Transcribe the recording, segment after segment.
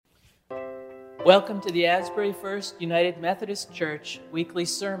Welcome to the Asbury First United Methodist Church weekly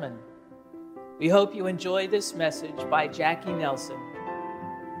sermon. We hope you enjoy this message by Jackie Nelson.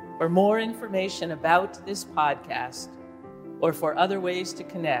 For more information about this podcast or for other ways to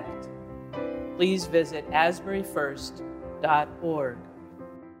connect, please visit asburyfirst.org.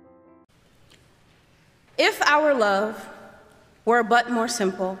 If our love were but more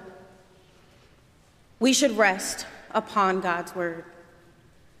simple, we should rest upon God's word,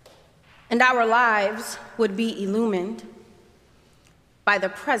 and our lives would be illumined by the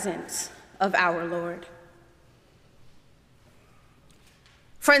presence of our Lord.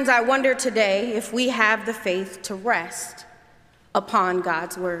 Friends, I wonder today if we have the faith to rest upon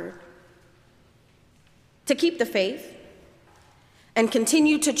God's word, to keep the faith and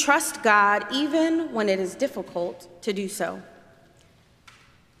continue to trust God even when it is difficult to do so.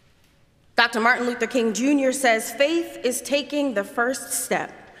 Dr. Martin Luther King Jr. says, faith is taking the first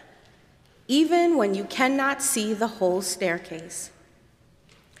step, even when you cannot see the whole staircase.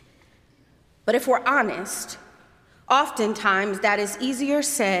 But if we're honest, oftentimes that is easier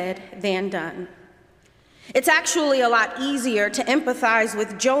said than done. It's actually a lot easier to empathize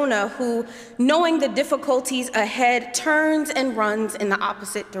with Jonah, who, knowing the difficulties ahead, turns and runs in the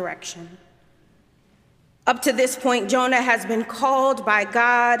opposite direction. Up to this point, Jonah has been called by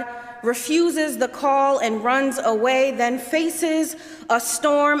God, refuses the call and runs away, then faces a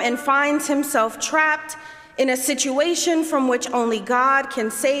storm and finds himself trapped in a situation from which only God can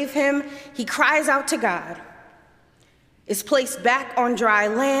save him. He cries out to God, is placed back on dry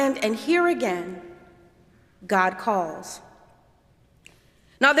land, and here again, God calls.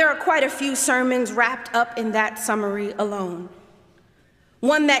 Now, there are quite a few sermons wrapped up in that summary alone.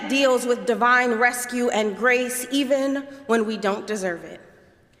 One that deals with divine rescue and grace even when we don't deserve it.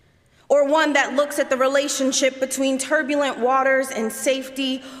 Or one that looks at the relationship between turbulent waters and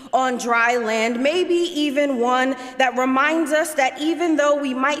safety on dry land. Maybe even one that reminds us that even though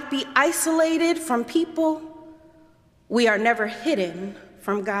we might be isolated from people, we are never hidden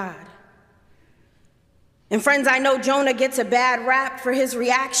from God. And friends, I know Jonah gets a bad rap for his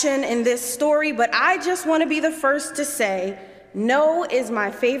reaction in this story, but I just want to be the first to say, no is my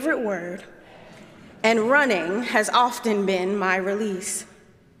favorite word, and running has often been my release.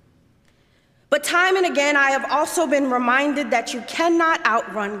 But time and again, I have also been reminded that you cannot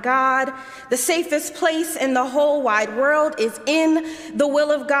outrun God. The safest place in the whole wide world is in the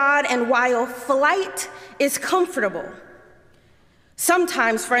will of God, and while flight is comfortable,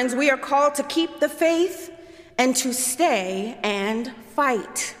 sometimes, friends, we are called to keep the faith and to stay and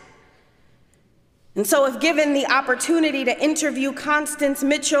fight. And so if given the opportunity to interview Constance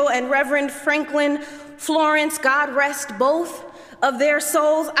Mitchell and Reverend Franklin Florence, God rest both of their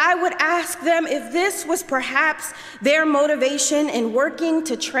souls, I would ask them if this was perhaps their motivation in working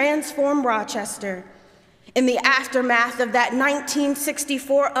to transform Rochester in the aftermath of that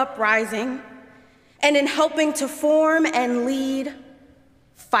 1964 uprising, and in helping to form and lead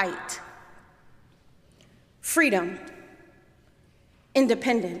FIGHT. Freedom,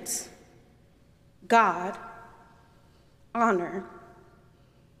 independence, God, honor,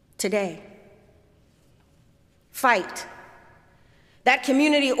 today. FIGHT. That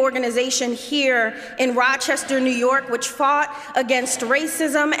community organization here in Rochester, New York, which fought against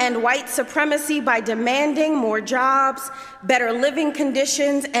racism and white supremacy by demanding more jobs, better living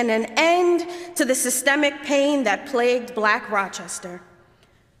conditions, and an end to the systemic pain that plagued Black Rochester.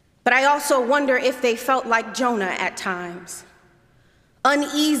 But I also wonder if they felt like Jonah at times,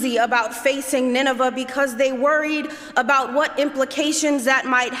 uneasy about facing Nineveh because they worried about what implications that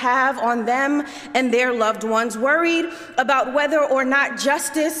might have on them and their loved ones, worried about whether or not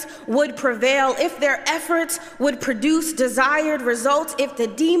justice would prevail, if their efforts would produce desired results, if the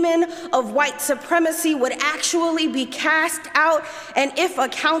demon of white supremacy would actually be cast out, and if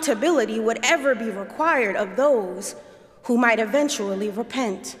accountability would ever be required of those who might eventually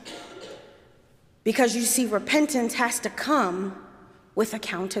repent. Because you see, repentance has to come with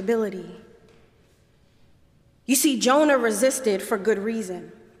accountability. You see, Jonah resisted for good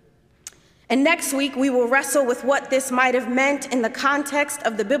reason. And next week, we will wrestle with what this might have meant in the context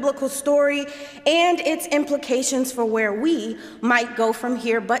of the biblical story and its implications for where we might go from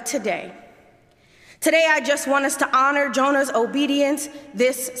here. But today, I just want us to honor Jonah's obedience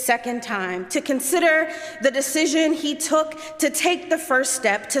this second time, to consider the decision he took to take the first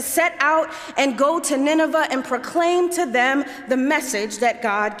step, to set out and go to Nineveh and proclaim to them the message that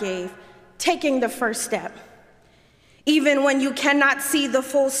God gave, taking the first step. Even when you cannot see the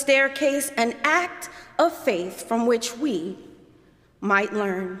full staircase, an act of faith from which we might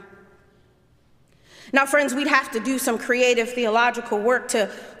learn. Now, friends, we'd have to do some creative theological work to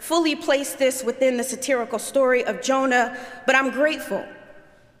fully place this within the satirical story of Jonah, but I'm grateful.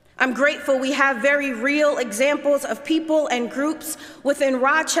 I'm grateful we have very real examples of people and groups within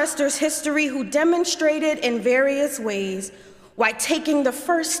Rochester's history who demonstrated in various ways why taking the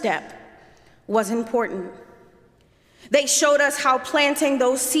first step was important. They showed us how planting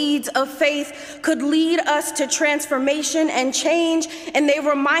those seeds of faith could lead us to transformation and change, and they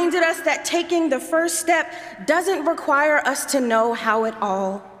reminded us that taking the first step doesn't require us to know how it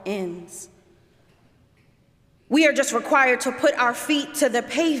all ends. We are just required to put our feet to the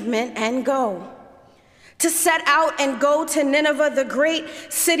pavement and go. To set out and go to Nineveh, the great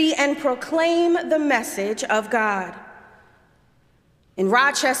city, and proclaim the message of God. In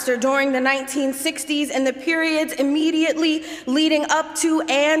Rochester during the 1960s and the periods immediately leading up to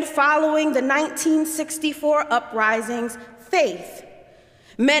and following the 1964 uprisings, faith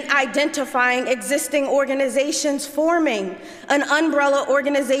meant identifying existing organizations, forming an umbrella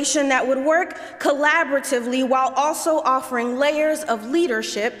organization that would work collaboratively while also offering layers of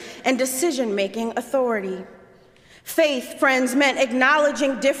leadership and decision-making authority. Faith, friends, meant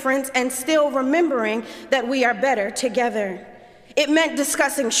acknowledging difference and still remembering that we are better together. It meant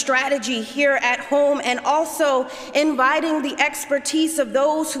discussing strategy here at home and also inviting the expertise of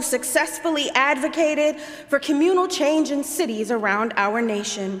those who successfully advocated for communal change in cities around our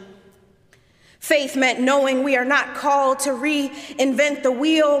nation. Faith meant knowing we are not called to reinvent the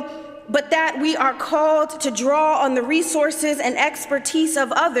wheel, but that we are called to draw on the resources and expertise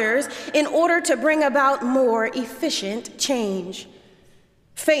of others in order to bring about more efficient change.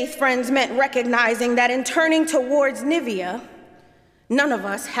 Faith, friends, meant recognizing that in turning towards Nivea, none of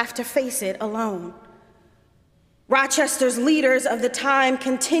us have to face it alone. Rochester's leaders of the time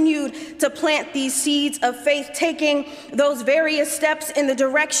continued to plant these seeds of faith, taking those various steps in the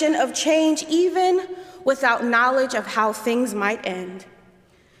direction of change, even without knowledge of how things might end.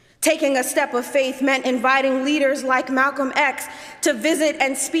 Taking a step of faith meant inviting leaders like Malcolm X to visit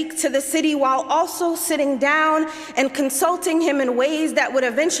and speak to the city while also sitting down and consulting him in ways that would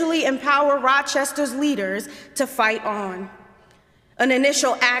eventually empower Rochester's leaders to fight on. An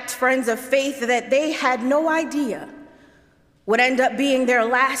initial act, friends, of faith that they had no idea would end up being their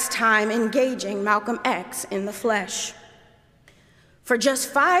last time engaging Malcolm X in the flesh. For just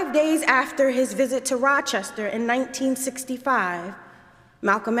 5 days after his visit to Rochester in 1965,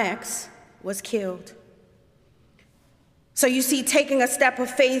 Malcolm X was killed. So you see, taking a step of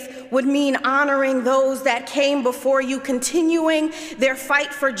faith would mean honoring those that came before you, continuing their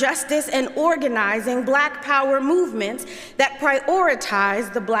fight for justice, and organizing Black power movements that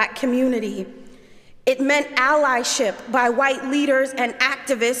prioritize the Black community. It meant allyship by white leaders and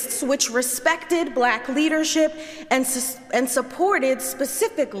activists which respected Black leadership and supported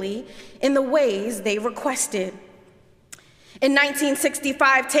specifically in the ways they requested. In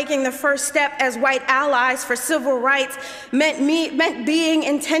 1965, taking the first step as white allies for civil rights meant being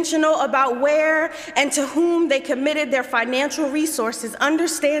intentional about where and to whom they committed their financial resources,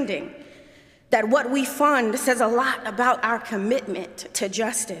 understanding that what we fund says a lot about our commitment to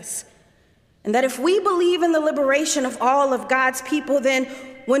justice. And that if we believe in the liberation of all of God's people, then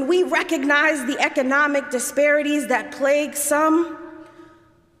when we recognize the economic disparities that plague some,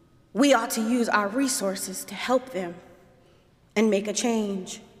 we ought to use our resources to help them and make a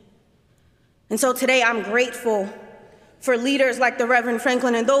change. And so today I'm grateful for leaders like the Reverend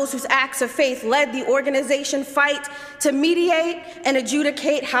Franklin and those whose acts of faith led the organization Fight to mediate and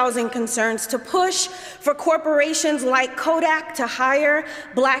adjudicate housing concerns, to push for corporations like Kodak to hire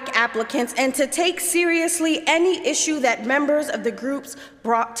Black applicants, and to take seriously any issue that members of the groups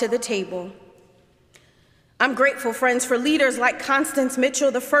brought to the table. I'm grateful, friends, for leaders like Constance Mitchell,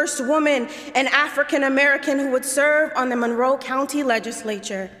 the first woman and African American who would serve on the Monroe County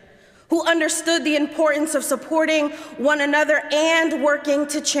Legislature, who understood the importance of supporting one another and working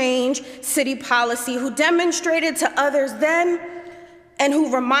to change city policy, who demonstrated to others then and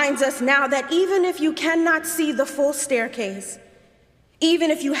who reminds us now that even if you cannot see the full staircase, even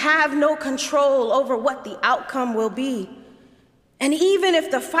if you have no control over what the outcome will be, and even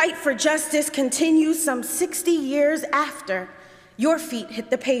if the fight for justice continues some 60 years after your feet hit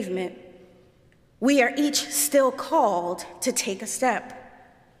the pavement, we are each still called to take a step,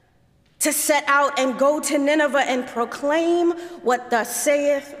 to set out and go to Nineveh and proclaim what thus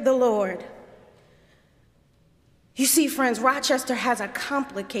saith the Lord. You see, friends, Rochester has a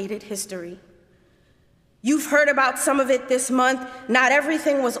complicated history. You've heard about some of it this month. Not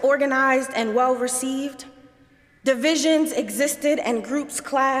everything was organized and well received. Divisions existed and groups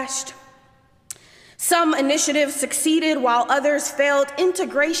clashed. Some initiatives succeeded while others failed.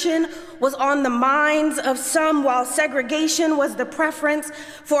 Integration was on the minds of some while segregation was the preference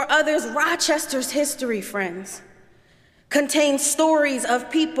for others. Rochester's history, friends, contains stories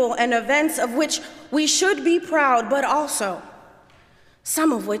of people and events of which we should be proud, but also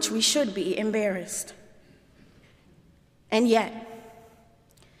some of which we should be embarrassed. And yet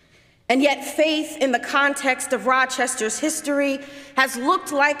faith in the context of Rochester's history has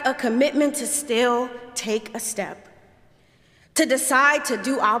looked like a commitment to still take a step, to decide to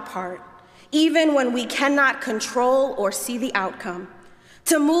do our part, even when we cannot control or see the outcome,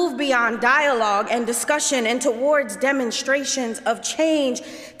 to move beyond dialogue and discussion and towards demonstrations of change,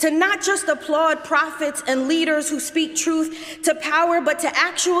 to not just applaud prophets and leaders who speak truth to power, but to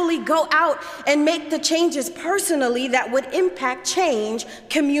actually go out and make the changes personally that would impact change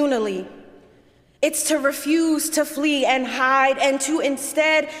communally. It's to refuse to flee and hide and to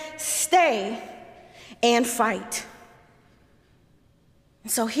instead stay and fight.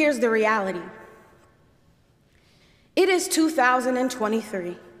 So here's the reality. It is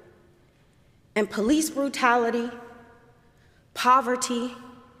 2023, and police brutality, poverty,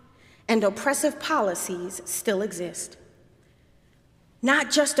 and oppressive policies still exist.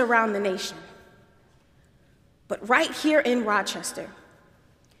 Not just around the nation, but right here in Rochester,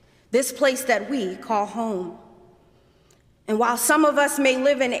 this place that we call home. And while some of us may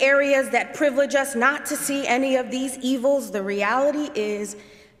live in areas that privilege us not to see any of these evils, the reality is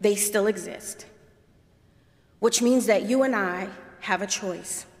they still exist. Which means that you and I have a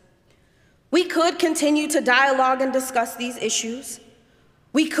choice. We could continue to dialogue and discuss these issues.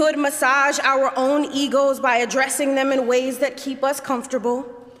 We could massage our own egos by addressing them in ways that keep us comfortable.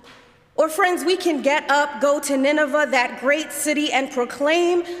 Or friends, we can get up, go to Nineveh, that great city, and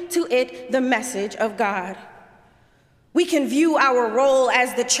proclaim to it the message of God. We can view our role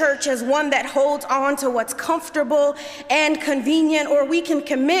as the church as one that holds on to what's comfortable and convenient, or we can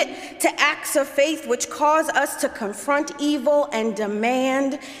commit to acts of faith which cause us to confront evil and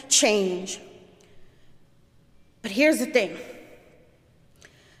demand change. But here's the thing.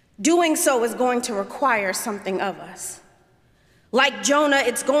 Doing so is going to require something of us. Like Jonah,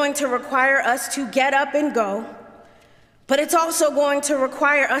 it's going to require us to get up and go, but it's also going to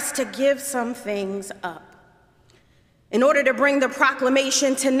require us to give some things up. In order to bring the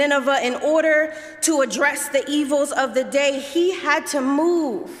proclamation to Nineveh, in order to address the evils of the day, he had to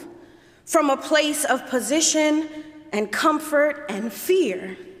move from a place of position and comfort and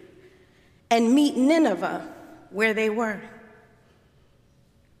fear and meet Nineveh where they were.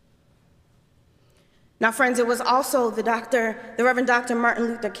 Now, friends, it was also the Reverend Dr. Martin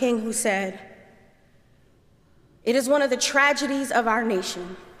Luther King who said, "It is one of the tragedies of our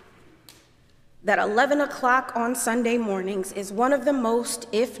nation that 11 o'clock on Sunday mornings is one of the most,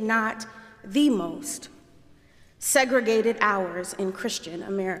 if not the most, segregated hours in Christian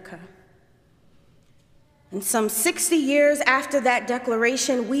America." And some 60 years after that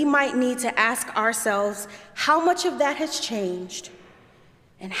declaration, we might need to ask ourselves how much of that has changed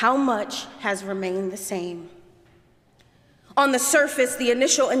and how much has remained the same. On the surface, the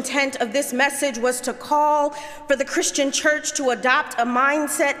initial intent of this message was to call for the Christian church to adopt a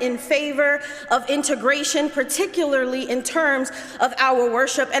mindset in favor of integration, particularly in terms of our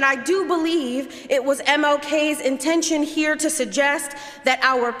worship. And I do believe it was MLK's intention here to suggest that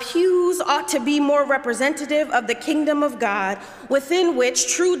our pews ought to be more representative of the kingdom of God, within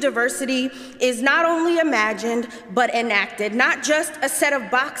which true diversity is not only imagined, but enacted. Not just a set of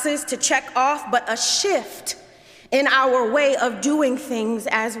boxes to check off, but a shift in our way of doing things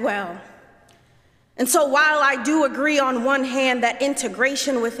as well. And so while I do agree on one hand that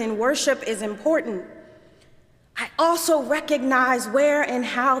integration within worship is important, I also recognize where and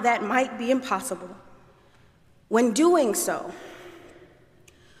how that might be impossible, when doing so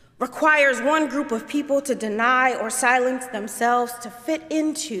requires one group of people to deny or silence themselves to fit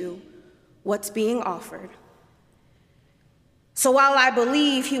into what's being offered. So while I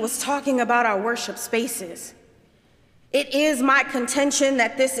believe he was talking about our worship spaces, it is my contention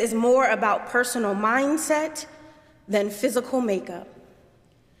that this is more about personal mindset than physical makeup.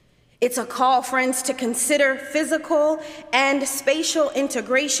 It's a call, friends, to consider physical and spatial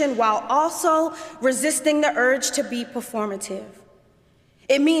integration while also resisting the urge to be performative.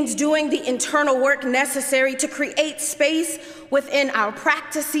 It means doing the internal work necessary to create space within our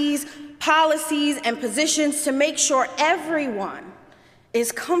practices, policies, and positions to make sure everyone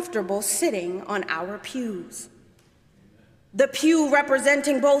is comfortable sitting on our pews. The pew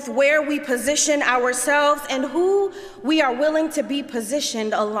representing both where we position ourselves and who we are willing to be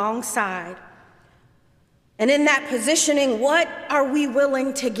positioned alongside. And in that positioning, what are we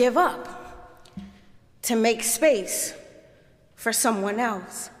willing to give up? to make space for someone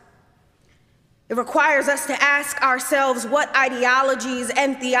else. It requires us to ask ourselves, what ideologies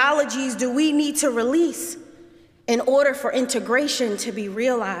and theologies do we need to release in order for integration to be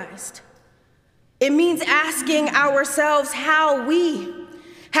realized? It means asking ourselves how we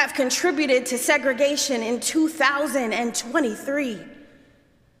have contributed to segregation in 2023,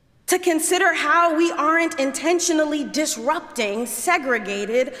 to consider how we aren't intentionally disrupting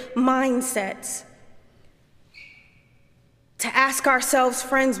segregated mindsets, to ask ourselves,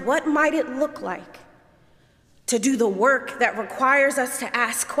 friends, what might it look like to do the work that requires us to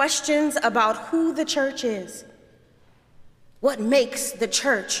ask questions about who the church is, what makes the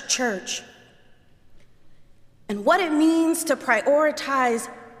church church, and what it means to prioritize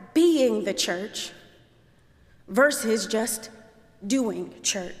being the church versus just doing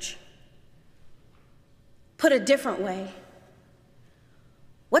church. Put a different way,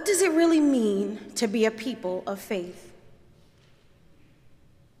 what does it really mean to be a people of faith?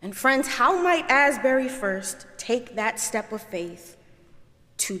 And friends, how might Asbury First take that step of faith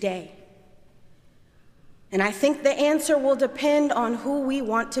today? And I think the answer will depend on who we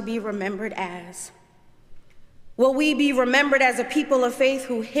want to be remembered as. Will we be remembered as a people of faith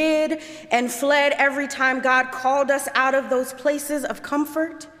who hid and fled every time God called us out of those places of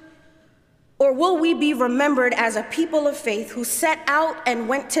comfort? Or will we be remembered as a people of faith who set out and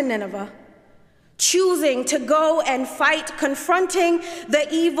went to Nineveh, choosing to go and fight, confronting the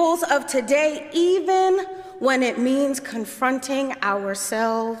evils of today, even when it means confronting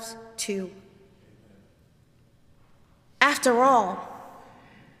ourselves too? After all,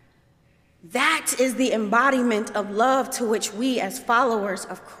 that is the embodiment of love to which we as followers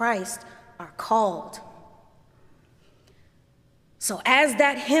of Christ are called. So as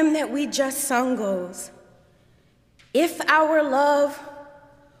that hymn that we just sung goes, if our love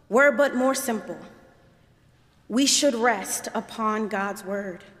were but more simple, we should rest upon God's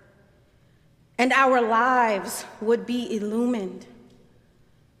word, and our lives would be illumined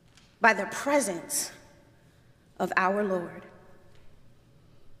by the presence of our Lord.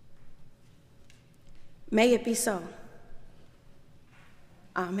 May it be so.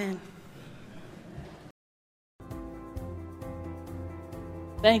 Amen.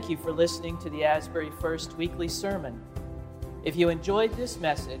 Thank you for listening to the Asbury First Weekly Sermon. If you enjoyed this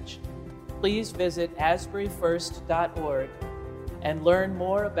message, please visit asburyfirst.org and learn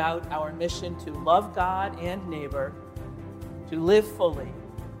more about our mission to love God and neighbor, to live fully,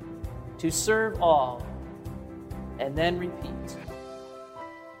 to serve all, and then repeat.